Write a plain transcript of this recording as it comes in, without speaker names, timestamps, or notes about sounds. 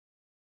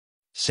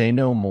Say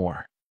no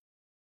more.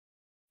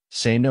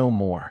 Say no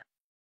more.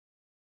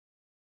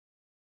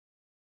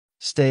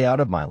 Stay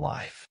out of my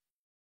life.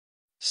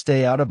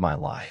 Stay out of my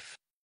life.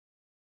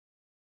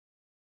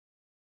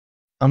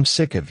 I'm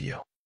sick of you.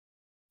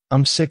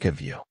 I'm sick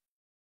of you.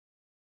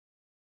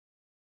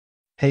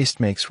 Haste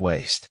makes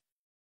waste.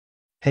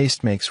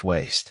 Haste makes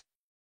waste.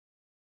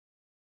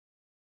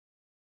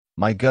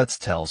 My guts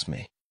tells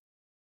me.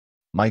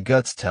 My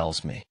guts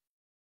tells me.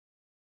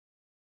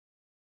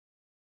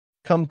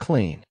 Come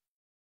clean.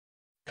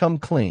 Come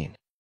clean.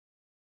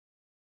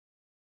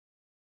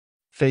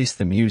 Face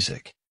the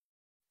music.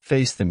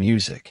 Face the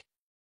music.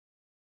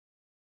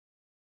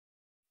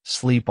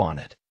 Sleep on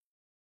it.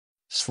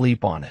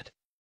 Sleep on it.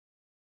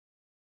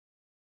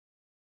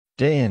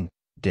 Day in,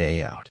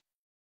 day out.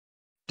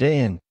 Day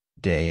in,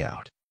 day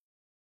out.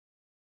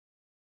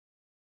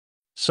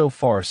 So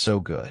far, so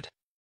good.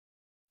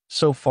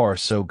 So far,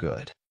 so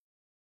good.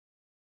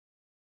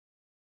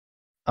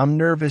 I'm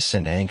nervous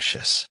and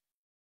anxious.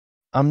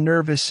 I'm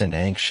nervous and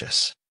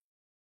anxious.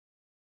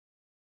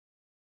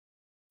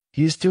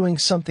 He's doing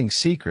something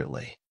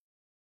secretly.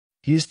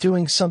 He's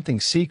doing something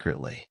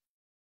secretly.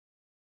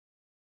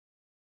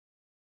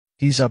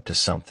 He's up to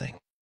something.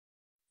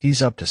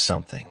 He's up to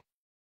something.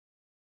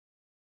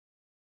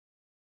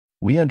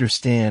 We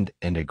understand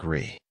and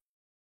agree.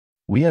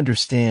 We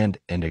understand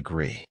and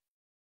agree.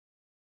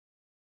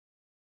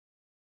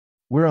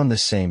 We're on the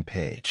same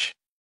page.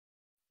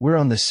 We're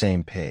on the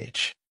same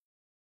page.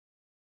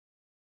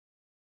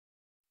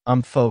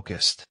 I'm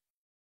focused.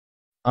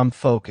 I'm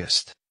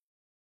focused.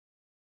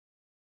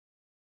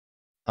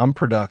 I'm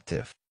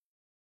productive.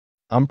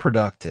 I'm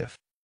productive.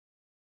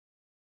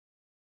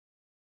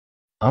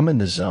 I'm in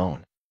the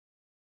zone.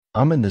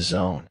 I'm in the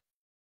zone.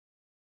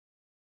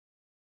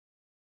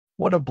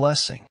 What a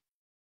blessing.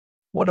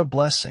 What a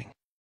blessing.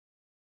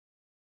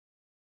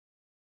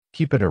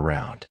 Keep it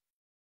around.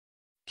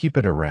 Keep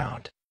it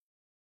around.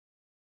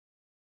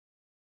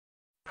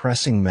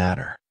 Pressing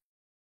matter.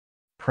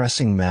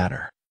 Pressing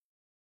matter.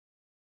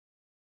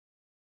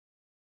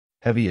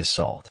 Heavy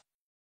assault.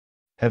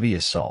 Heavy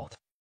assault.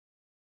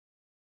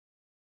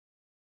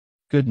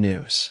 Good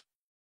news.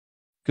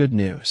 Good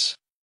news.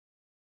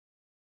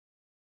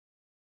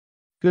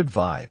 Good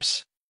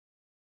vibes.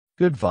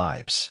 Good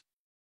vibes.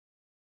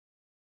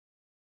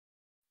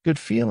 Good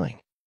feeling.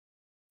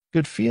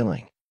 Good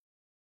feeling.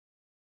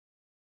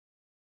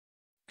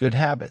 Good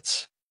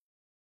habits.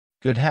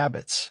 Good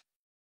habits.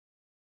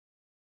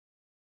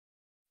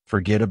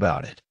 Forget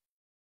about it.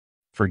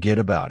 Forget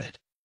about it.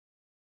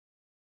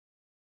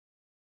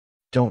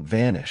 Don't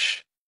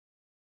vanish.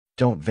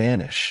 Don't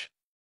vanish.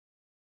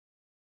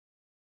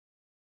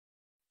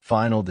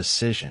 Final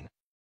decision.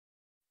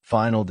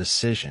 Final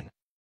decision.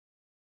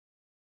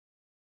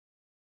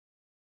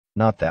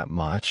 Not that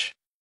much.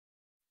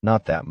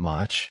 Not that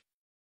much.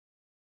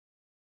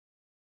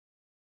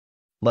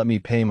 Let me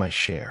pay my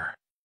share.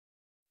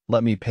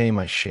 Let me pay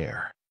my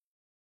share.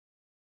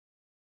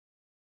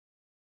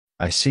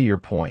 I see your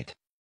point.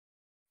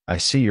 I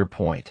see your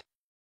point.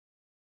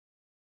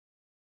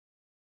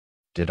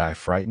 Did I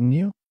frighten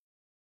you?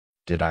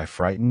 Did I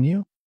frighten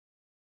you?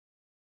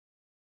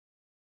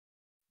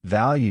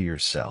 Value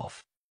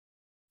yourself.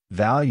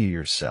 Value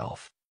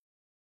yourself.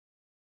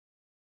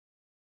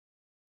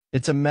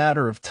 It's a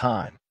matter of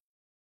time.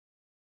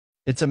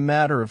 It's a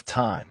matter of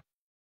time.